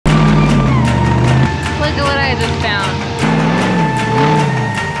just found.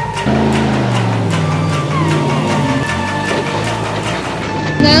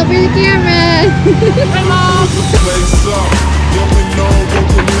 Now for the camera. Hi, Mom. Place up, you know what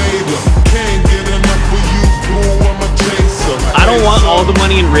we made of. Can't get enough of you, boo, I'm a chaser. I don't want all the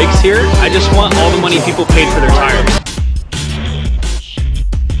money in rigs here. I just want all the money people paid for their tires.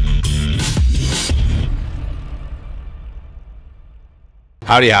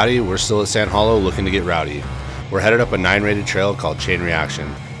 Howdy howdy, we're still at Sand Hollow looking to get rowdy. We're headed up a 9-rated trail called Chain Reaction.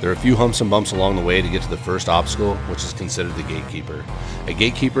 There are a few humps and bumps along the way to get to the first obstacle, which is considered the gatekeeper. A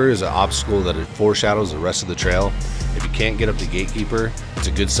gatekeeper is an obstacle that foreshadows the rest of the trail. If you can't get up the gatekeeper, it's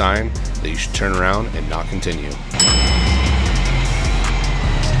a good sign that you should turn around and not continue.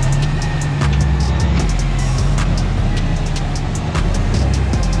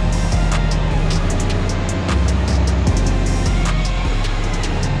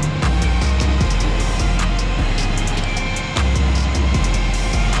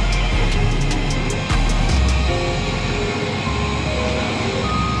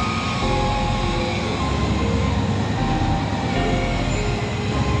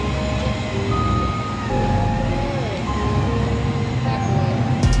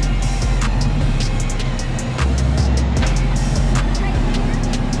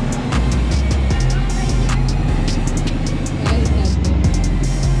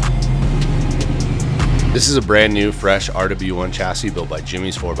 This is a brand new, fresh RW1 chassis built by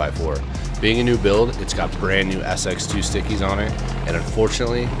Jimmy's 4x4. Being a new build, it's got brand new SX2 stickies on it, and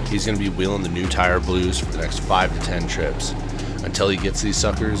unfortunately, he's going to be wheeling the new tire blues for the next 5 to 10 trips until he gets these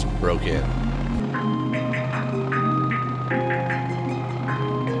suckers broke in.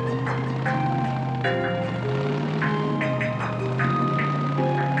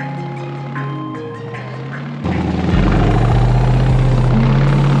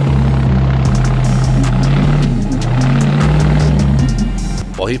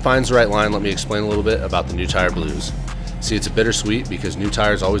 While he finds the right line, let me explain a little bit about the new tire blues. See, it's a bittersweet because new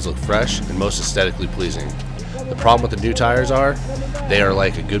tires always look fresh and most aesthetically pleasing. The problem with the new tires are, they are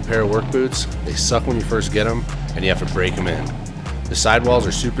like a good pair of work boots. They suck when you first get them and you have to break them in. The sidewalls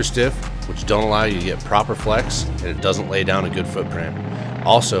are super stiff, which don't allow you to get proper flex, and it doesn't lay down a good footprint.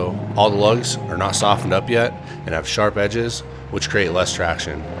 Also, all the lugs are not softened up yet and have sharp edges, which create less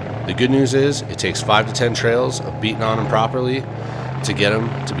traction. The good news is, it takes 5 to 10 trails of beating on them properly to get them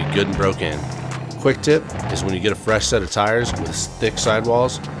to be good and broke in. Quick tip is when you get a fresh set of tires with thick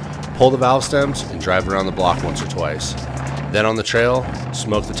sidewalls, pull the valve stems and drive around the block once or twice. Then on the trail,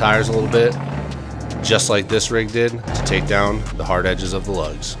 smoke the tires a little bit, just like this rig did, to take down the hard edges of the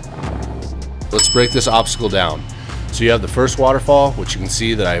lugs. Let's break this obstacle down. So you have the first waterfall, which you can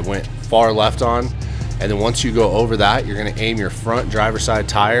see that I went far left on, and then once you go over that, you're going to aim your front driver's side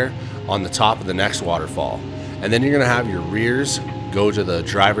tire on the top of the next waterfall. And then you're going to have your rears go to the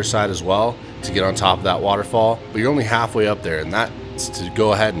driver's side as well to get on top of that waterfall, but you're only halfway up there, and that's to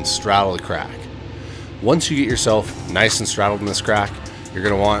go ahead and straddle the crack. Once you get yourself nice and straddled in this crack, you're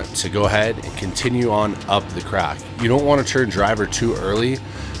going to want to go ahead and continue on up the crack. You don't want to turn driver too early,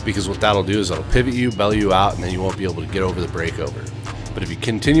 because what that'll do is it'll pivot you, belly you out, and then you won't be able to get over the breakover. But if you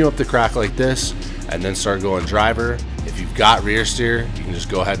continue up the crack like this and then start going driver, if you've got rear steer, you can just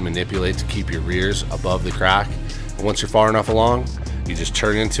go ahead and manipulate to keep your rears above the crack. And once you're far enough along, you just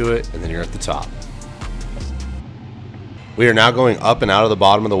turn into it and then you're at the top. We are now going up and out of the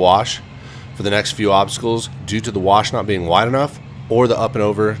bottom of the wash for the next few obstacles due to the wash not being wide enough, or the up and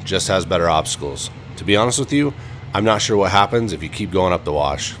over just has better obstacles. To be honest with you, I'm not sure what happens if you keep going up the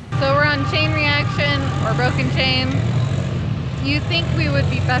wash. So we're on chain reaction or broken chain. You think we would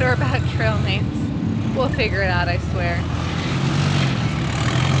be better about trail names. We'll figure it out, I swear.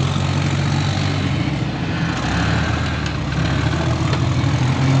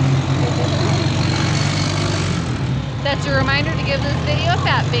 That's a reminder to give this video a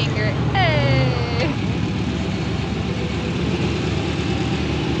fat finger. Hey!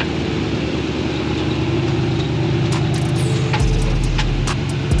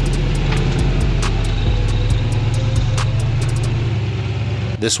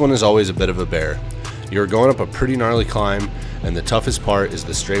 This one is always a bit of a bear. You're going up a pretty gnarly climb, and the toughest part is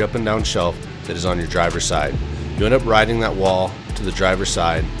the straight up and down shelf that is on your driver's side. You end up riding that wall to the driver's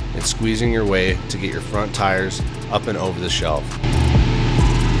side and squeezing your way to get your front tires up and over the shelf.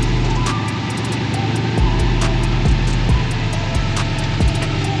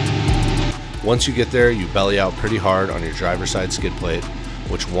 Once you get there, you belly out pretty hard on your driver's side skid plate,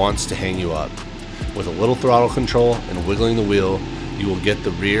 which wants to hang you up. With a little throttle control and wiggling the wheel, you will get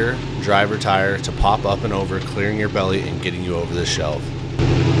the rear driver tire to pop up and over, clearing your belly and getting you over the shelf.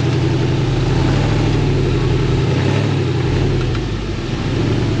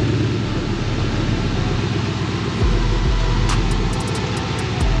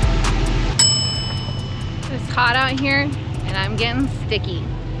 I'm getting sticky.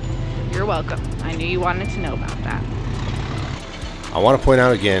 You're welcome. I knew you wanted to know about that. I want to point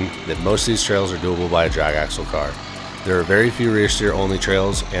out again that most of these trails are doable by a drag axle car. There are very few rear steer only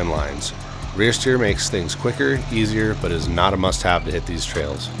trails and lines. Rear steer makes things quicker, easier, but is not a must-have to hit these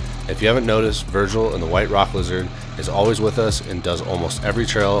trails. If you haven't noticed, Virgil in the White Rock Lizard is always with us and does almost every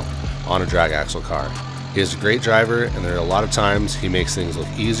trail on a drag axle car. He is a great driver, and there are a lot of times he makes things look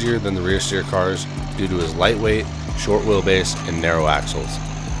easier than the rear steer cars due to his lightweight, short wheelbase, and narrow axles.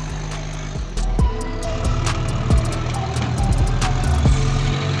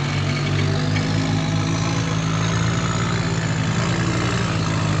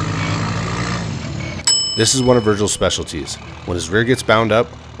 This is one of Virgil's specialties. When his rear gets bound up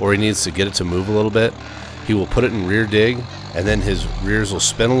or he needs to get it to move a little bit, he will put it in rear dig, and then his rears will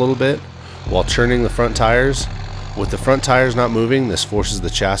spin a little bit while turning the front tires. With the front tires not moving, this forces the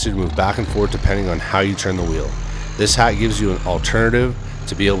chassis to move back and forth depending on how you turn the wheel. This hack gives you an alternative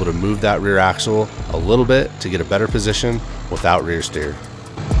to be able to move that rear axle a little bit to get a better position without rear steer.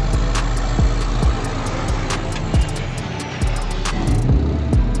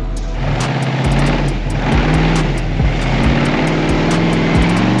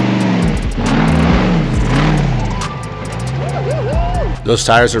 Those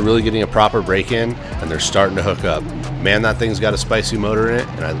tires are really getting a proper brake in, and they're starting to hook up. Man, that thing's got a spicy motor in it,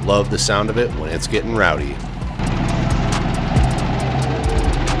 and I love the sound of it when it's getting rowdy.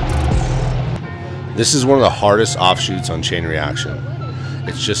 This is one of the hardest offshoots on chain reaction.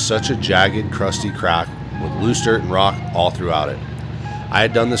 It's just such a jagged, crusty crack with loose dirt and rock all throughout it. I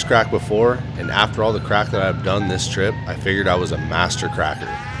had done this crack before, and after all the crack that I've done this trip, I figured I was a master cracker.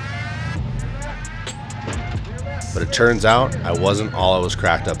 But it turns out I wasn't all I was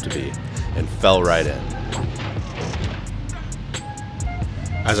cracked up to be, and fell right in.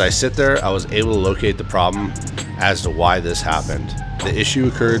 As I sit there, I was able to locate the problem as to why this happened. The issue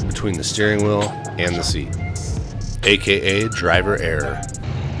occurred between the steering wheel and the seat, aka driver error.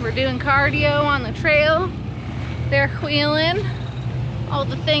 We're doing cardio on the trail. They're wheeling. All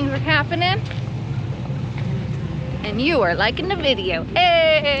the things are happening. And you are liking the video.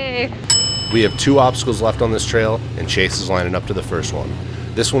 Hey! We have 2 obstacles left on this trail, and Chase is lining up to the first one.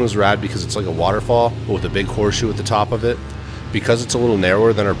 This one is rad because it's like a waterfall, but with a big horseshoe at the top of it. Because it's a little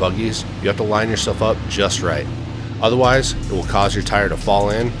narrower than our buggies, you have to line yourself up just right. Otherwise, it will cause your tire to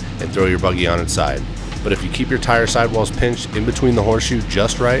fall in and throw your buggy on its side. But if you keep your tire sidewalls pinched in between the horseshoe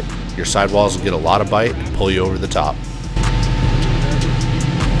just right, your sidewalls will get a lot of bite and pull you over the top.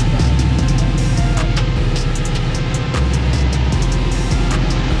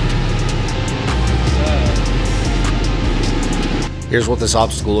 Here's what this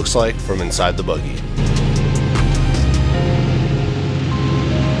obstacle looks like from inside the buggy.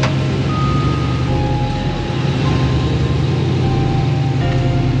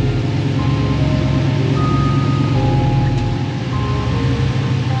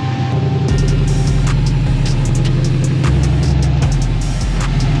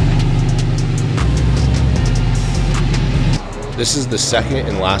 This is the second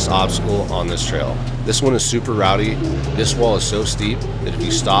and last obstacle on this trail. This one is super rowdy. This wall is so steep that if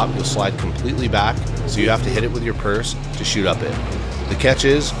you stop, you'll slide completely back, so you have to hit it with your purse to shoot up it. The catch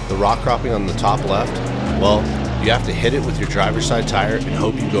is, the rock cropping on the top left, well, you have to hit it with your driver's side tire and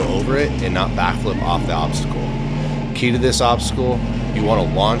hope you go over it and not backflip off the obstacle. Key to this obstacle, you want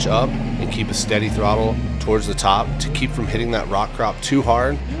to launch up and keep a steady throttle towards the top to keep from hitting that rock crop too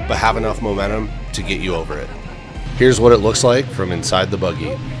hard, but have enough momentum to get you over it. Here's what it looks like from inside the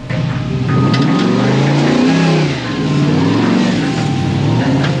buggy.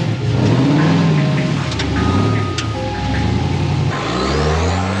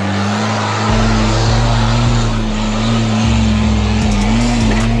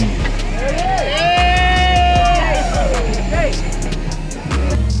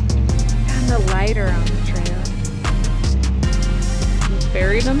 Kinda lighter on the trail. It's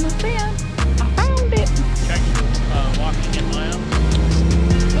buried in the sand. I found it. Walking in miles.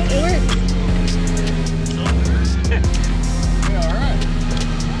 It works. Yeah, alright.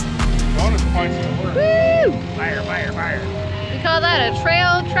 Bonus points for the work. Woo! Fire, fire, fire. We call that a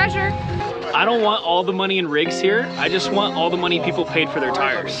trail treasure. I don't want all the money in rigs here. I just want all the money people paid for their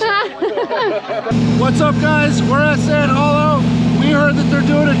tires. What's up, guys? We're at Sand Hollow. We heard that they're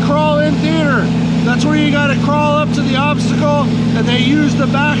doing a crawl-in theater. That's where you gotta crawl up to the obstacle, and they use the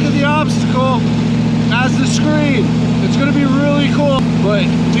back of the obstacle as the screen. It's gonna be really cool. But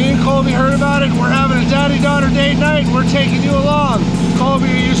me and Kolbee heard about it. We're having a daddy-daughter date night. We're taking you along. Kolbee,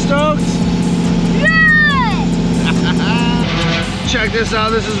 are you stoked? Yeah! Check this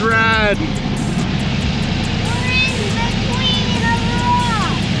out. This is rad. We're in the queen.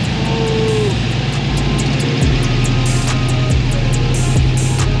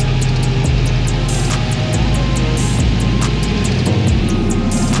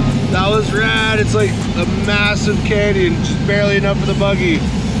 It's like a massive canyon, just barely enough for the buggy.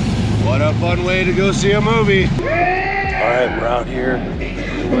 What a fun way to go see a movie. All right, we're out here.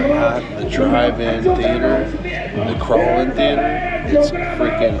 We're at the drive-in theater, the crawl-in theater. It's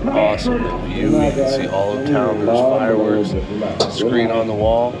freaking awesome. The view, you can see all of town. There's fireworks, screen on the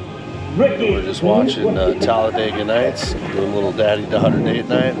wall. We're just watching Talladega Nights, doing a little daddy-daughter date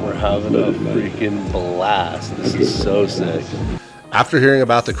night. We're having a freaking blast. This is so sick. After hearing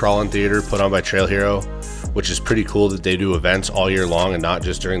about the crawl-in theater put on by Trail Hero, which is pretty cool that they do events all year long and not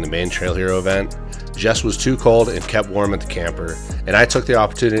just during the main Trail Hero event, Jess was too cold and kept warm at the camper, and I took the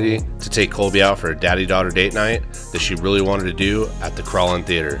opportunity to take Kolbee out for a daddy-daughter date night that she really wanted to do at the crawl-in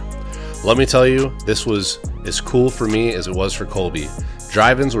theater. Let me tell you, this was as cool for me as it was for Kolbee.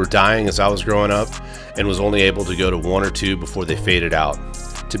 Drive-ins were dying as I was growing up and was only able to go to 1 or 2 before they faded out.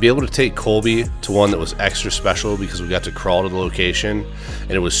 To be able to take Kolbee to one that was extra special because we got to crawl to the location,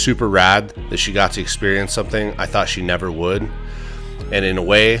 and it was super rad that she got to experience something I thought she never would, and in a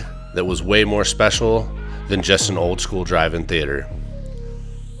way that was way more special than just an old school drive-in theater.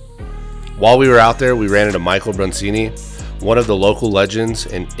 While we were out there, we ran into Michael Bronson, one of the local legends,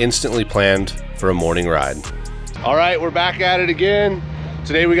 and instantly planned for a morning ride. All right, we're back at it again.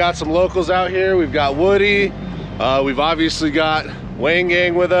 Today we got some locals out here. We've got Woody. We've obviously got Wayne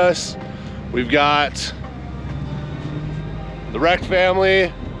Gang with us. We've got the Wrecked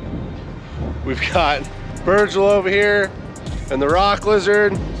family. We've got Virgil over here and the Rock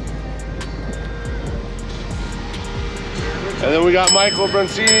Lizard. And then we got Michael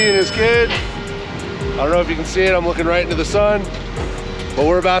Bronson and his kid. I don't know if you can see it, I'm looking right into the sun. But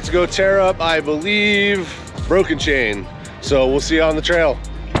we're about to go tear up, I believe, Broken Chain. So we'll see you on the trail.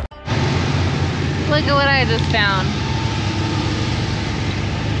 Look at what I just found.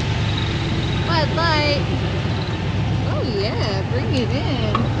 Bud Light. Oh yeah, bring it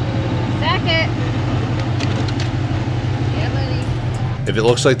in. Stack it. Yeah, buddy. If it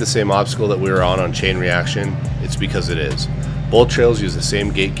looks like the same obstacle that we were on Chain Reaction, it's because it is. Both trails use the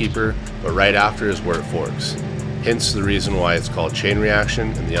same gatekeeper, but right after is where it forks. Hence the reason why it's called Chain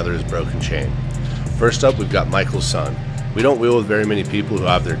Reaction and the other is Broken Chain. First up, we've got Michael's son. We don't wheel with very many people who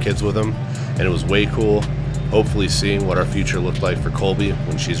have their kids with them, and it was way cool, hopefully seeing what our future looked like for Kolbee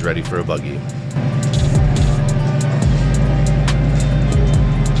when she's ready for a buggy.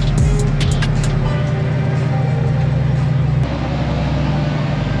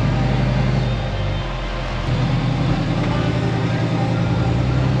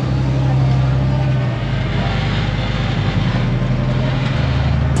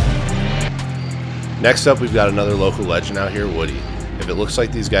 Next up, we've got another local legend out here, Woody. If it looks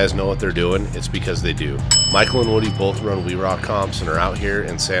like these guys know what they're doing, it's because they do. Michael and Woody both run We Rock comps and are out here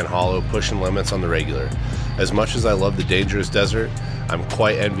in Sand Hollow pushing limits on the regular. As much as I love the dangerous desert, I'm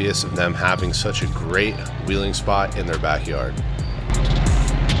quite envious of them having such a great wheeling spot in their backyard.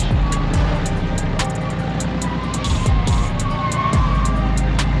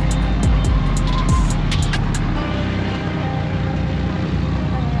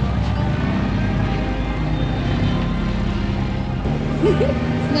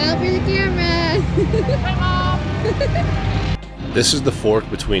 Smile for the camera. Hi, Mom. This is the fork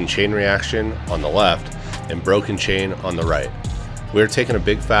between Chain Reaction on the left and Broken Chain on the right. We're taking a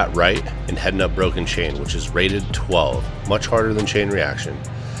big fat right and heading up Broken Chain, which is rated 12, much harder than Chain Reaction.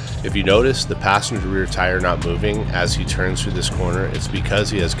 If you notice the passenger rear tire not moving as he turns through this corner, it's because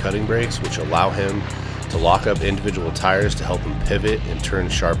he has cutting brakes which allow him to lock up individual tires to help him pivot and turn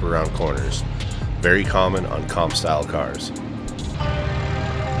sharp around corners. Very common on comp style cars.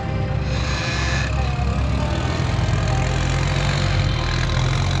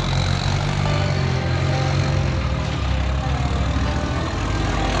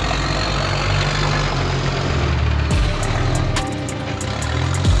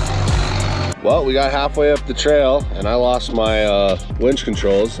 Well, we got halfway up the trail and I lost my winch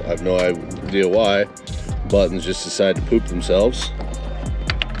controls. I have no idea why. Buttons just decided to poop themselves.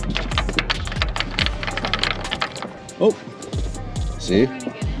 Oh, see?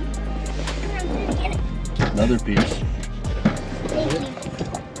 Another piece.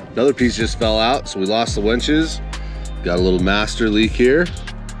 Another piece just fell out, so we lost the winches. Got a little master leak here.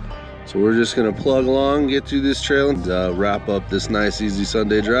 So we're just gonna plug along, get through this trail and wrap up this nice, easy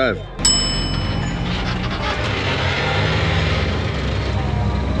Sunday drive.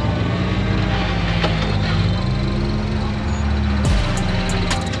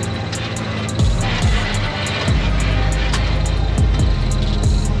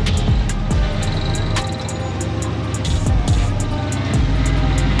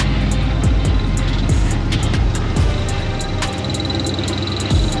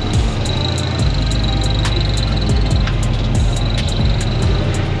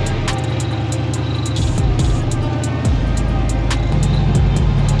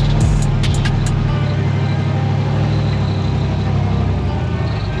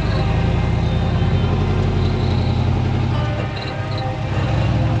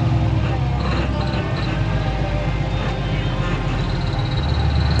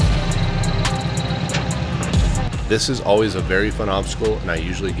 This is always a very fun obstacle, and I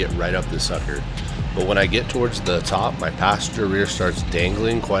usually get right up this sucker. But when I get towards the top, my passenger rear starts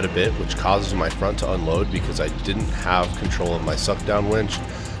dangling quite a bit, which causes my front to unload because I didn't have control of my suck down winch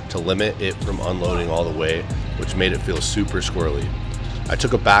to limit it from unloading all the way, which made it feel super squirrely. I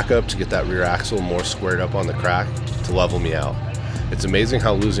took a backup to get that rear axle more squared up on the crack to level me out. It's amazing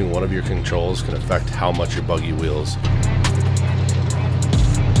how losing one of your controls can affect how much your buggy wheels.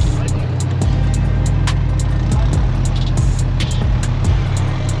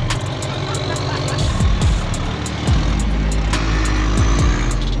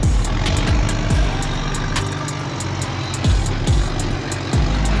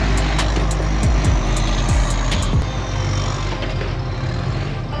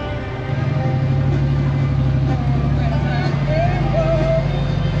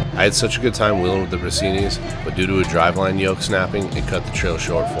 I had such a good time wheeling with the Broncinis, but due to a driveline yoke snapping, it cut the trail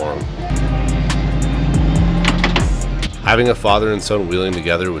short for them. Having a father and son wheeling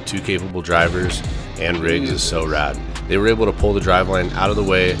together with two capable drivers and rigs is so rad. They were able to pull the driveline out of the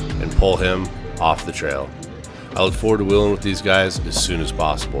way and pull him off the trail. I look forward to wheeling with these guys as soon as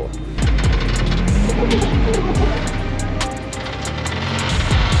possible.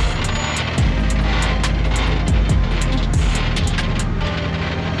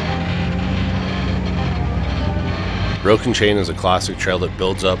 Broken Chain is a classic trail that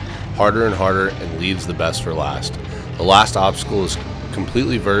builds up harder and harder and leaves the best for last. The last obstacle is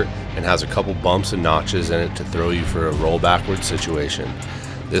completely vert and has a couple bumps and notches in it to throw you for a roll backward situation.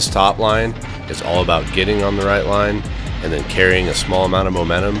 This top line is all about getting on the right line and then carrying a small amount of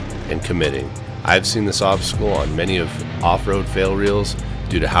momentum and committing. I've seen this obstacle on many of off-road fail reels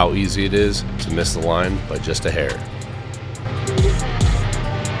due to how easy it is to miss the line by just a hair.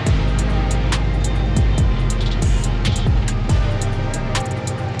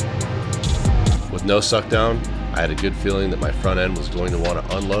 With no suck down, I had a good feeling that my front end was going to want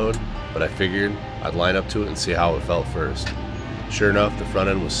to unload, but I figured I'd line up to it and see how it felt first. Sure enough, the front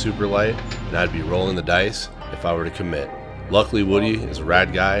end was super light and I'd be rolling the dice if I were to commit. Luckily, Woody is a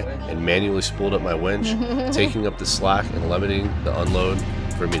rad guy and manually spooled up my winch, taking up the slack and limiting the unload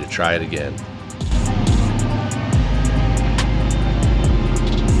for me to try it again.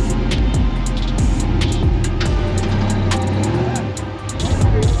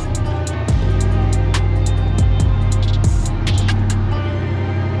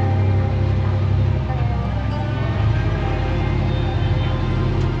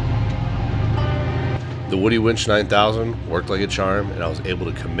 The Woody Winch 9000 worked like a charm, and I was able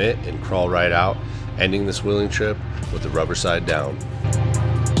to commit and crawl right out, ending this wheeling trip with the rubber side down.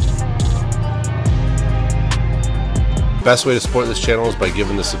 The best way to support this channel is by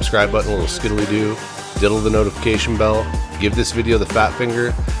giving the subscribe button a little skiddly-doo, diddle the notification bell, give this video the fat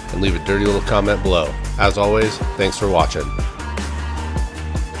finger, and leave a dirty little comment below. As always, thanks for watching.